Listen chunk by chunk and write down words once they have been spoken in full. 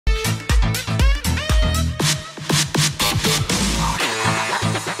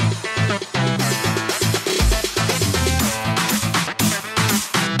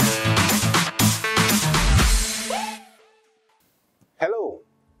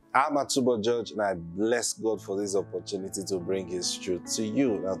I'm Atubo George, and I bless God for this opportunity to bring His truth to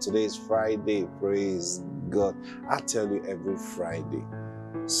you. Now, today is Friday. Praise God. I tell you, every Friday,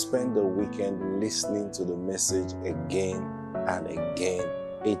 spend the weekend listening to the message again and again.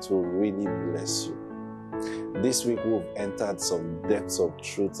 It will really bless you. This week, we've entered some depths of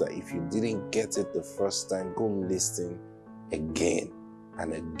truth that if you didn't get it the first time, go listen again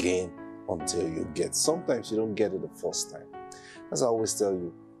and again until you get. Sometimes you don't get it the first time. As I always tell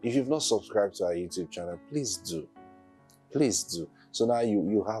you, if you've not subscribed to our YouTube channel, please do. Please do. So now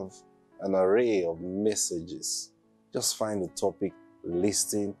you have an array of messages. Just find the topic,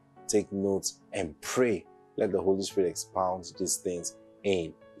 listen, take notes, and pray. Let the Holy Spirit expound these things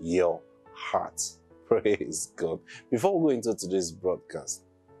in your heart. Praise God. Before we go into today's broadcast,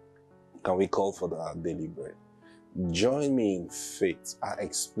 can we call for our daily bread? Join me in faith. I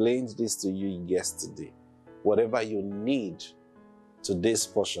explained this to you yesterday. Whatever you need, today's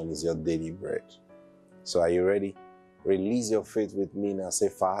portion is your daily bread. So are you ready? Release your faith with me now. Say,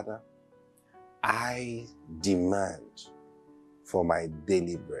 Father, I demand for my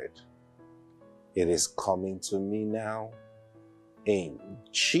daily bread. It is coming to me now. In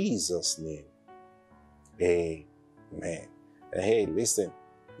Jesus' name, amen. And hey, listen,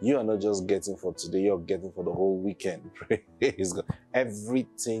 you are not just getting for today, you're getting for the whole weekend. Praise God.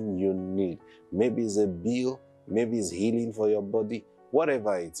 Everything you need. Maybe it's a bill, maybe it's healing for your body.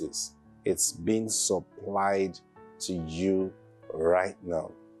 Whatever it is, it's being supplied to you right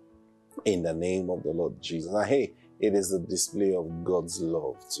now in the name of the Lord Jesus. Now, hey, it is a display of God's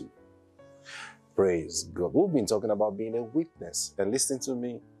love too. Praise God. We've been talking about being a witness. And listen to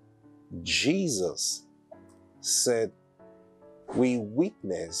me. Jesus said, we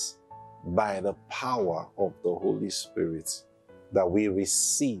witness by the power of the Holy Spirit that we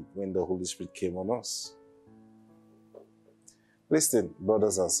received when the Holy Spirit came on us. Listen,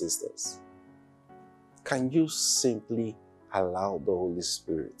 brothers and sisters, can you simply allow the Holy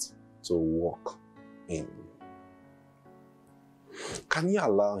Spirit to walk in you? Can you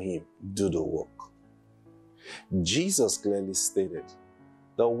allow Him do the work? Jesus clearly stated,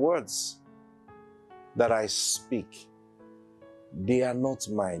 the words that I speak, they are not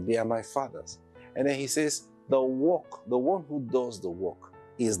mine, they are my Father's. And then He says, the work, the one who does the work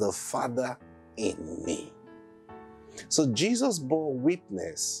is the Father in me. So Jesus bore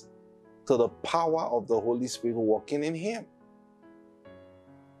witness to the power of the Holy Spirit working in Him.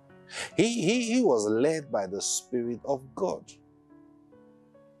 He was led by the Spirit of God.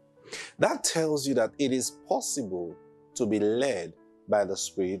 That tells you that it is possible to be led by the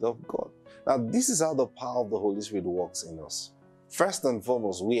Spirit of God. Now, this is how the power of the Holy Spirit works in us. First and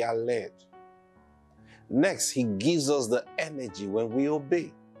foremost, we are led. Next, He gives us the energy when we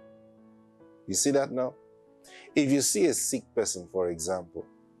obey. You see that now? If you see a sick person, for example,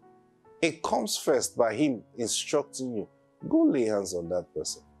 it comes first by Him instructing you, go lay hands on that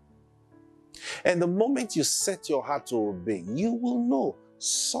person. And the moment you set your heart to obey, you will know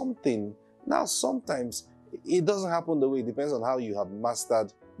something. Now, sometimes it doesn't happen the way. It depends on how you have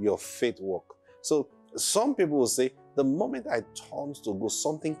mastered your faith walk. So some people will say, the moment I turned to go,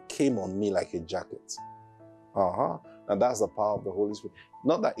 something came on me like a jacket. And that's the power of the Holy Spirit.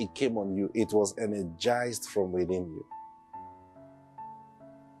 Not that it came on you, it was energized from within you.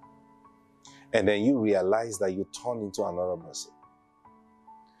 And then you realize that you turn into another person.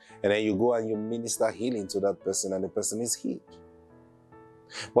 And then you go and you minister healing to that person, and the person is healed.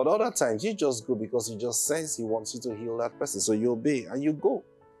 But other times, you just go because you just sense He wants you to heal that person. So you obey and you go.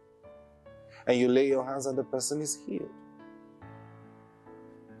 And you lay your hands and the person is healed.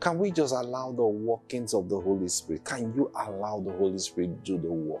 Can we just allow the workings of the Holy Spirit? Can you allow the Holy Spirit do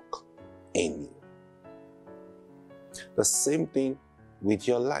the work in you? The same thing with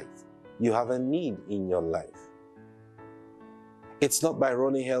your life. You have a need in your life. It's not by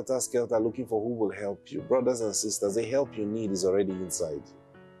running helter-skelter looking for who will help you. Brothers and sisters, the help you need is already inside you.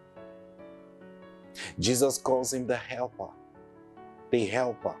 Jesus calls Him the helper. The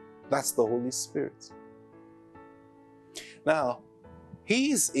helper. That's the Holy Spirit. Now,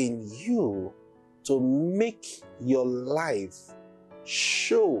 He is in you to make your life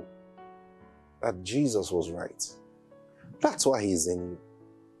show that Jesus was right. That's why He's in you.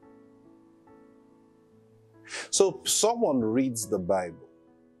 So someone reads the Bible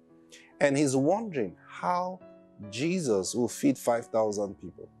and he's wondering how Jesus will feed 5,000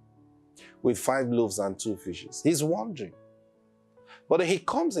 people with 5 loaves and 2 fishes. He's wondering. But he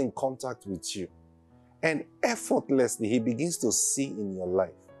comes in contact with you and effortlessly he begins to see in your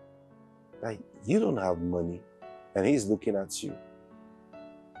life that you don't have money and He's looking at you.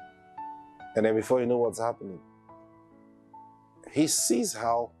 And then before you know what's happening, He sees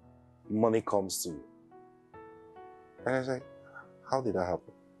how money comes to you. And I was like, how did that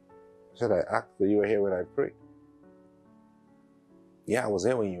happen? I said, I asked that you were here when I prayed. Yeah, I was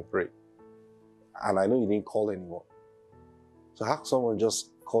here when you prayed. And I know you didn't call anyone. So how can someone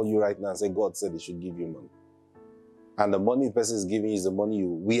just call you right now and say, God said they should give you money? And the money the person is giving you is the money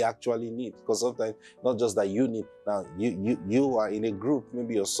we actually need. Because sometimes, not just that you need, now you are in a group,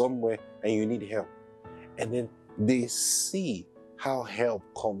 maybe you're somewhere and you need help. And then they see how help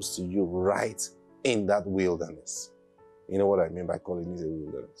comes to you right in that wilderness. You know what I mean by calling it a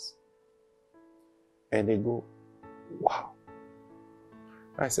wilderness? And they go, wow.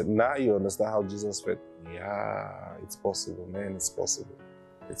 I said, now you understand how Jesus felt. Yeah, it's possible, man, it's possible.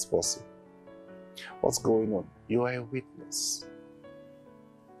 It's possible. What's going on? You are a witness.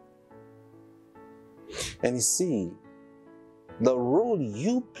 And you see, the role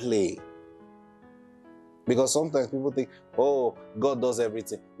you play, because sometimes people think, oh, God does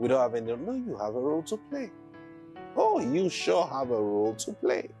everything. We don't have any. No, you have a role to play. Oh, you sure have a role to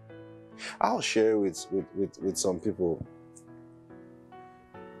play. I'll share with some people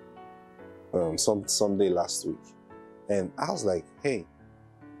someday last week. And I was like, hey,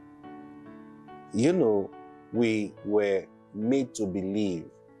 you know, we were made to believe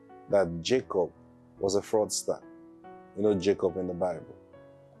that Jacob was a fraudster. You know Jacob in the Bible,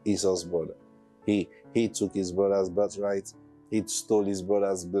 Esau's brother. He took his brother's birthright. He stole his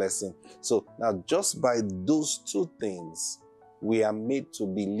brother's blessing. So now just by those two things, we are made to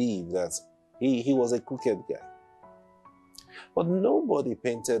believe that he was a crooked guy. But nobody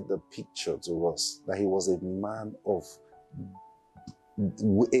painted the picture to us that he was a man of,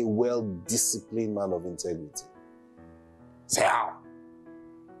 a well-disciplined man of integrity. Say,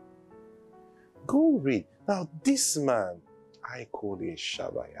 go read. Now this man, I call it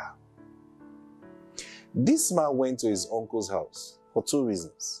Shabaya. This man went to his uncle's house for two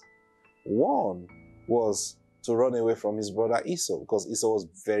reasons. One was to run away from his brother Esau, because Esau was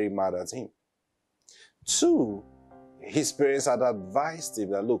very mad at him. Two, his parents had advised him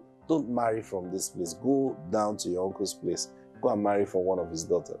that, look, don't marry from this place. Go down to your uncle's place. Go and marry from one of his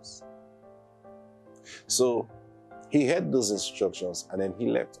daughters. So he heard those instructions and then he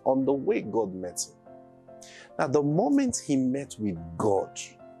left. On the way, God met him. Now, the moment he met with God,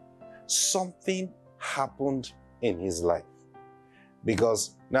 something happened in his life.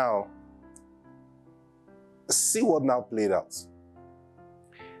 Because now, see what now played out.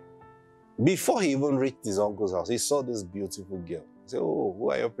 Before he even reached his uncle's house, he saw this beautiful girl. He said, oh,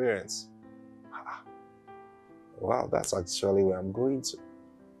 who are your parents? Wow, that's actually where I'm going to.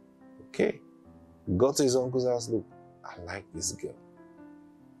 Okay. Got to his uncle's house, look, I like this girl.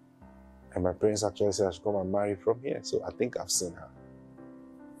 And my parents actually said I should come and marry from here. So I think I've seen her.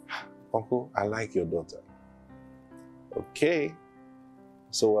 Uncle, I like your daughter. Okay.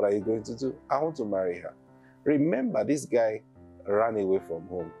 So what are you going to do? I want to marry her. Remember, this guy ran away from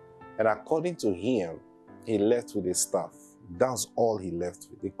home. And according to him, he left with a staff. That's all he left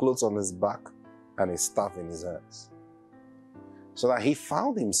with. The clothes on his back and a staff in his hands. So that he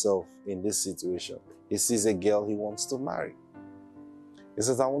found himself in this situation. He sees a girl he wants to marry. He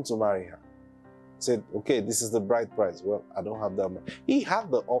says, I want to marry her. He said, okay, this is the bride price. Well, I don't have that money. He had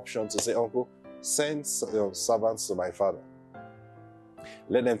the option to say, uncle, send servants to my father.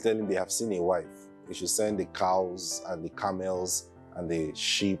 Let them tell him they have seen a wife. He should send the cows and the camels and the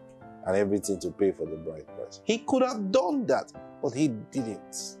sheep and everything to pay for the bride price. He could have done that, but he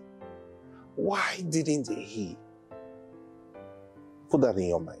didn't. Why didn't he? Put that in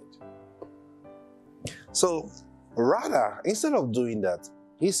your mind. So, rather, instead of doing that,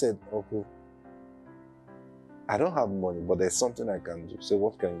 he said, uncle, I don't have money, but there's something I can do. So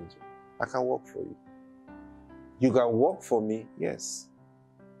what can you do? I can work for you. You can work for me? Yes.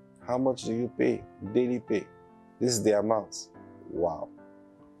 How much do you pay? Daily pay. This is the amount. Wow.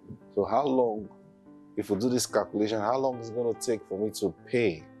 So how long, if we do this calculation, how long is it going to take for me to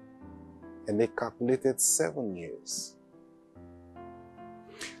pay? And they calculated 7 years.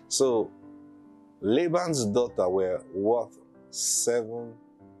 So Laban's daughter were worth 7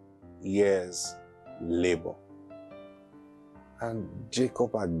 years labor. And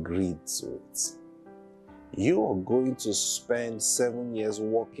Jacob agreed to it. You are going to spend 7 years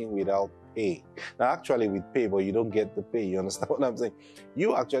working without pay. Now, actually with pay, but you don't get the pay. You understand what I'm saying?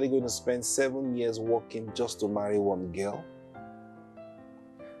 You're actually going to spend 7 years working just to marry one girl.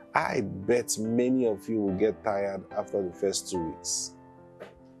 I bet many of you will get tired after the first 2 weeks.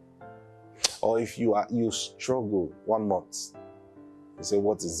 Or if you struggle 1 month, you say,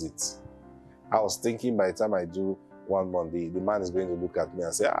 what is it? I was thinking by the time I do 1 month, the man is going to look at me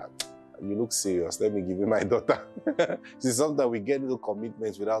and say, you look serious. Let me give you my daughter. See, sometimes we get into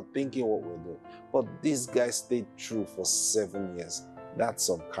commitments without thinking what we're doing. But this guy stayed true for 7 years. That's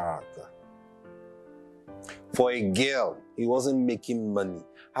some character. For a girl, he wasn't making money.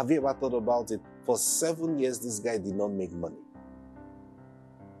 Have you ever thought about it? For 7 years, this guy did not make money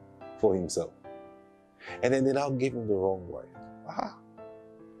for himself. And then they now gave him the wrong wife. Aha.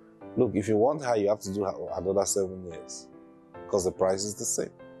 Look, if you want her, you have to do another 7 years. Because the price is the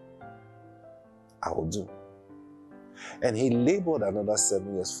same. I will do. And he labored another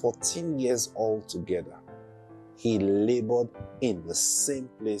 7 years, 14 years altogether. He labored in the same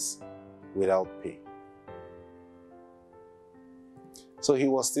place without pay. So he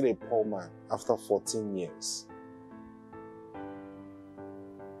was still a poor man after 14 years.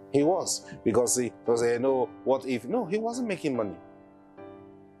 He was, because he was, what if? No, he wasn't making money.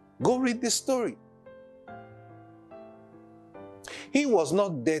 Go read this story. He was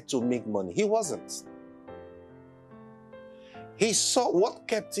not there to make money. He wasn't. He saw what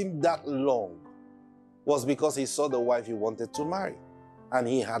kept him that long was because he saw the wife he wanted to marry and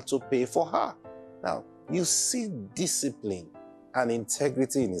he had to pay for her. Now, you see discipline and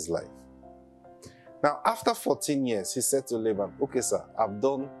integrity in his life. Now, after 14 years, he said to Laban, okay, sir, I've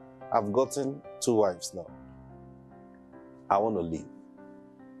gotten 2 wives now. I want to leave.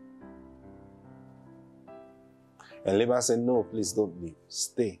 And Laban said, no, please don't leave.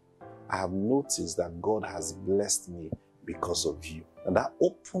 Stay. I have noticed that God has blessed me because of you. And that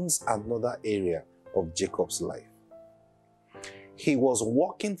opens another area of Jacob's life. He was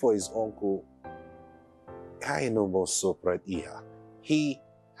working for his uncle.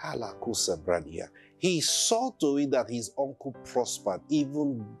 He saw to it that his uncle prospered,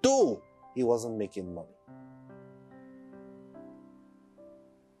 even though he wasn't making money.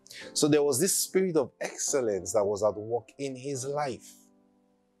 So there was this spirit of excellence that was at work in his life.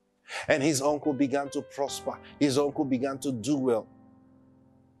 And his uncle began to prosper. His uncle began to do well.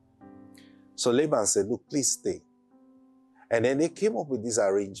 So Laban said, look, please stay. And then they came up with this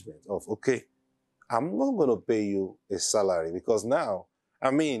arrangement of, okay, I'm not going to pay you a salary because now,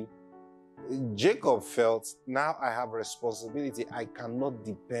 Jacob felt, now I have responsibility. I cannot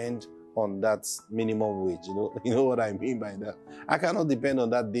depend on that minimum wage. You know what I mean by that? I cannot depend on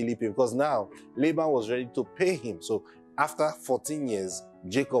that daily pay because now Laban was ready to pay him. So after 14 years,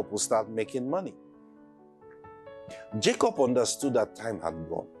 Jacob will start making money. Jacob understood that time had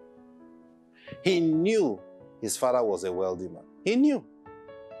gone. He knew his father was a wealthy man. He knew.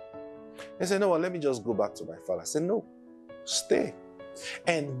 He said, no, let me just go back to my father. I said, no, stay.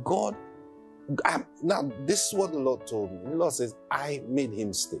 And God, now this is what the Lord told me. The Lord says, I made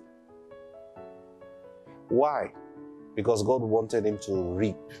him stay. Why? Because God wanted him to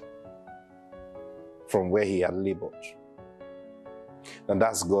reap from where he had labored. And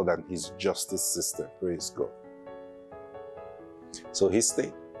that's God and his justice system. Praise God. So he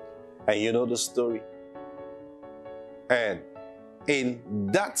stayed. And you know the story. And in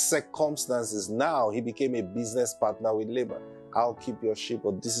that circumstances, now he became a business partner with Laban. I'll keep your sheep,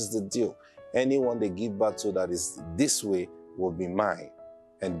 but this is the deal. Anyone they give birth to that is this way will be mine.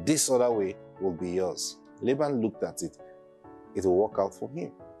 And this other way will be yours. Laban looked at it. It will work out for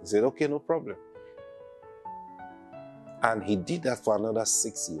him. He said, okay, no problem. And he did that for another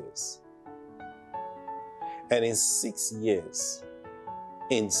 6 years. And in 6 years,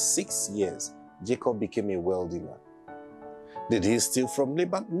 Jacob became a wealthy man. Did he steal from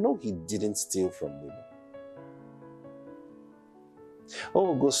Laban? No, he didn't steal from Laban.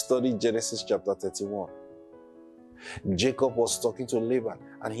 Oh, go study Genesis chapter 31. Jacob was talking to Laban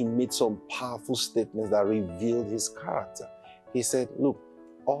and he made some powerful statements that revealed his character. He said, look,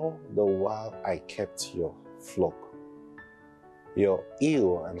 all the while I kept your flock, your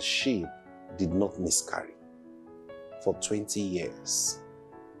ewe and sheep did not miscarry for 20 years.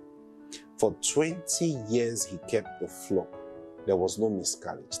 For 20 years he kept the flock. There was no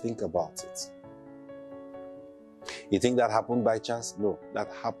miscarriage. Think about it. You think that happened by chance? No,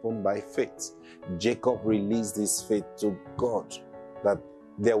 that happened by faith. Jacob released his faith to God that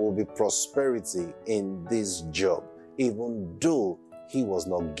there will be prosperity in this job, even though he was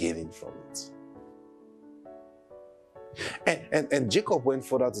not gaining from it. And Jacob went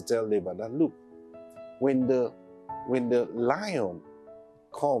further to tell Laban that, look, when the lion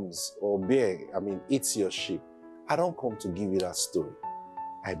comes or bear, eats your sheep, I don't come to give you that story.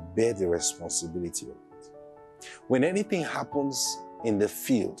 I bear the responsibility of it. When anything happens in the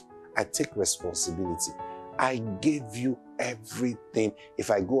field, I take responsibility. I gave you everything. If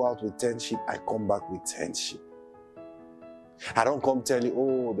I go out with 10 sheep, I come back with 10 sheep. I don't come tell you,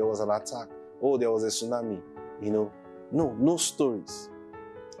 oh, there was an attack. Oh, there was a tsunami. No stories.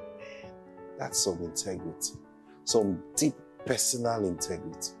 That's some integrity. Some deep personal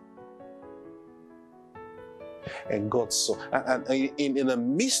integrity. And God saw, and in the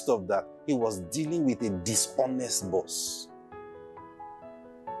midst of that, he was dealing with a dishonest boss.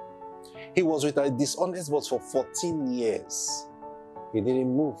 He was with a dishonest boss for 14 years. He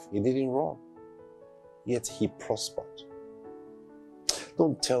didn't move. He didn't run. Yet he prospered.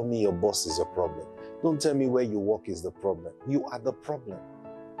 Don't tell me your boss is a problem. Don't tell me where you work is the problem. You are the problem.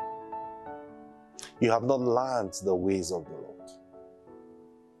 You have not learned the ways of the Lord.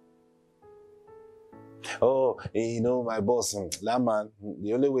 Oh, you know, my boss, that man,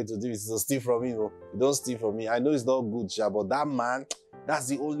 the only way to do it is to steal from him. You don't steal from me. I know it's not good, but that man, that's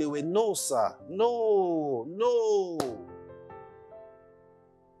the only way. No, sir. No, no.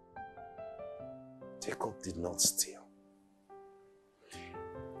 Jacob did not steal.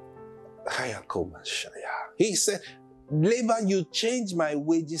 He said, Laban, you changed my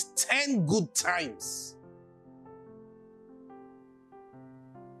wages 10 good times.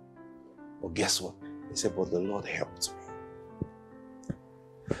 But guess what? He said, but the Lord helped me.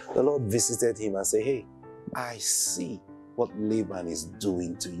 The Lord visited him and said, hey, I see what Laban is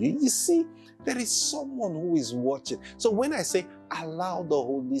doing to you. You see, there is someone who is watching. So when I say, allow the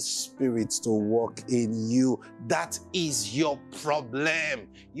Holy Spirit to work in you, that is your problem.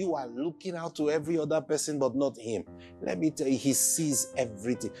 You are looking out to every other person, but not him. Let me tell you, he sees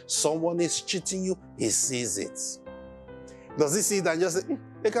everything. Someone is cheating you, he sees it. Does he see it and just say,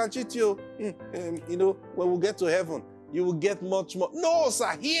 they can cheat you? You know, when we get to heaven, you will get much more. No,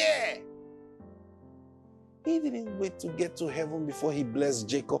 sir, here. He didn't wait to get to heaven before he blessed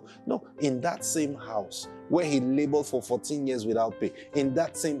Jacob. No, in that same house where he labored for 14 years without pay, in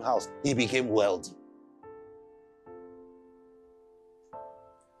that same house, he became wealthy.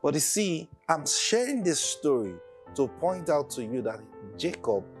 But you see, I'm sharing this story to point out to you that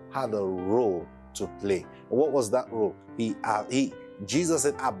Jacob had a role to play. What was that role? Jesus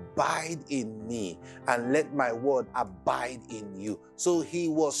said, abide in me and let my word abide in you. So he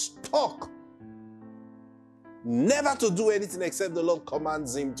was stuck never to do anything except the Lord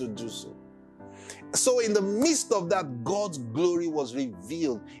commands him to do so. So in the midst of that, God's glory was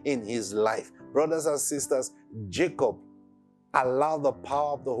revealed in his life. Brothers and sisters, Jacob allowed the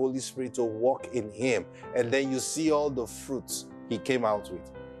power of the Holy Spirit to work in him. And then you see all the fruits he came out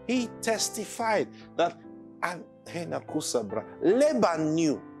with. He testified that, and Laban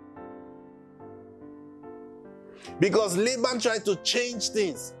knew. Because Laban tried to change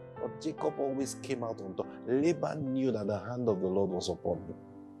things. But Jacob always came out on top. Laban knew that the hand of the Lord was upon him.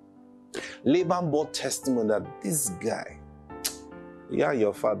 Laban bore testimony that this guy, yeah,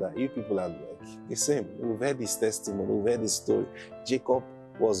 your father, you people are like the same. We've heard his testimony, we've heard his story. Jacob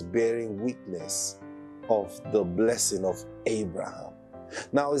was bearing witness of the blessing of Abraham.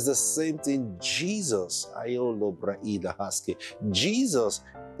 Now it's the same thing Jesus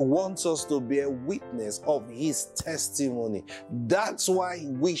wants us to bear witness of his testimony. That's why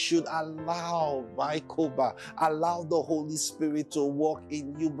we should allow the Holy Spirit to work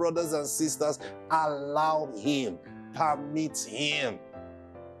in you, brothers and sisters. Allow him, permit him.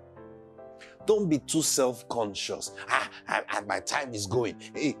 Don't be too self-conscious. And my time is going.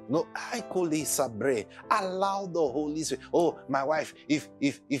 Hey, no, I call it sabre. Allow the Holy Spirit. Oh, my wife, if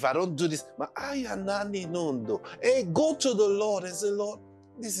I don't do this, hey, go to the Lord and say, Lord,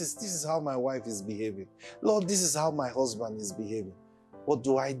 this is how my wife is behaving. Lord, this is how my husband is behaving. What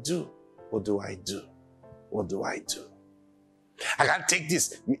do I do? What do I do? What do I do? I can't take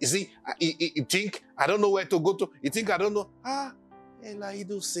this. You see, you think I don't know where to go to. You think I don't know.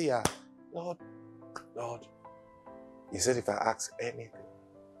 Lord, he said if I ask anything,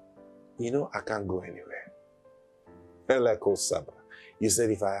 I can't go anywhere. You said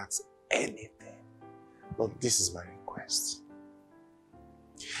if I ask anything, Lord, this is my request.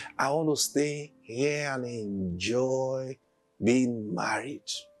 I want to stay here and enjoy being married.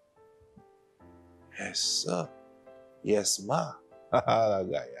 Yes, sir. Yes, ma.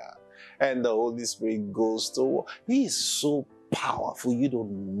 And the Holy Spirit goes to work. He is so powerful. You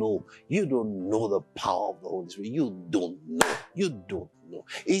don't know. You don't know the power of the Holy Spirit. You don't know. You don't know.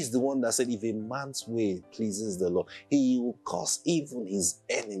 He's the one that said, if a man's way pleases the Lord, he will cause even his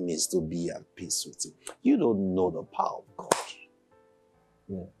enemies to be at peace with him. You don't know the power of God.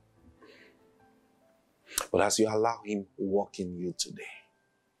 Yeah. But as you allow him to work in you today,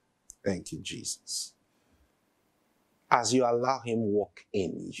 thank you, Jesus. As you allow him work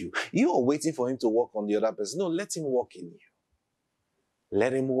in you, you are waiting for him to work on the other person. No, let him work in you.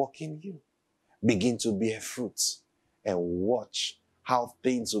 Let him work in you. Begin to bear fruit and watch how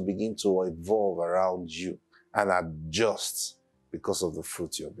things will begin to evolve around you and adjust because of the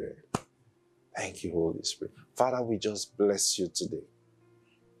fruit you're bearing. Thank you, Holy Spirit. Father, we just bless you today.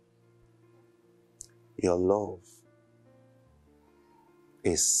 Your love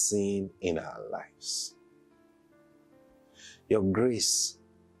is seen in our lives. Your grace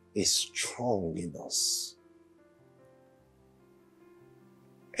is strong in us.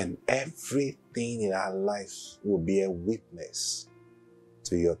 And everything in our lives will be a witness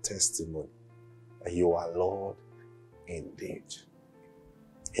to your testimony that you are Lord indeed.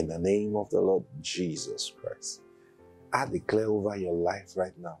 In the name of the Lord Jesus Christ, I declare over your life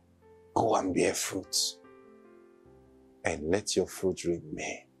right now, go and bear fruit. And let your fruit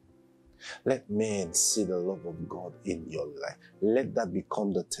remain. Let men see the love of God in your life. Let that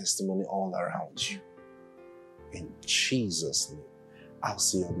become the testimony all around you. In Jesus' name. I'll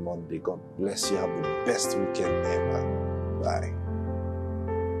see you on Monday. God bless you. Have the best weekend ever. Bye.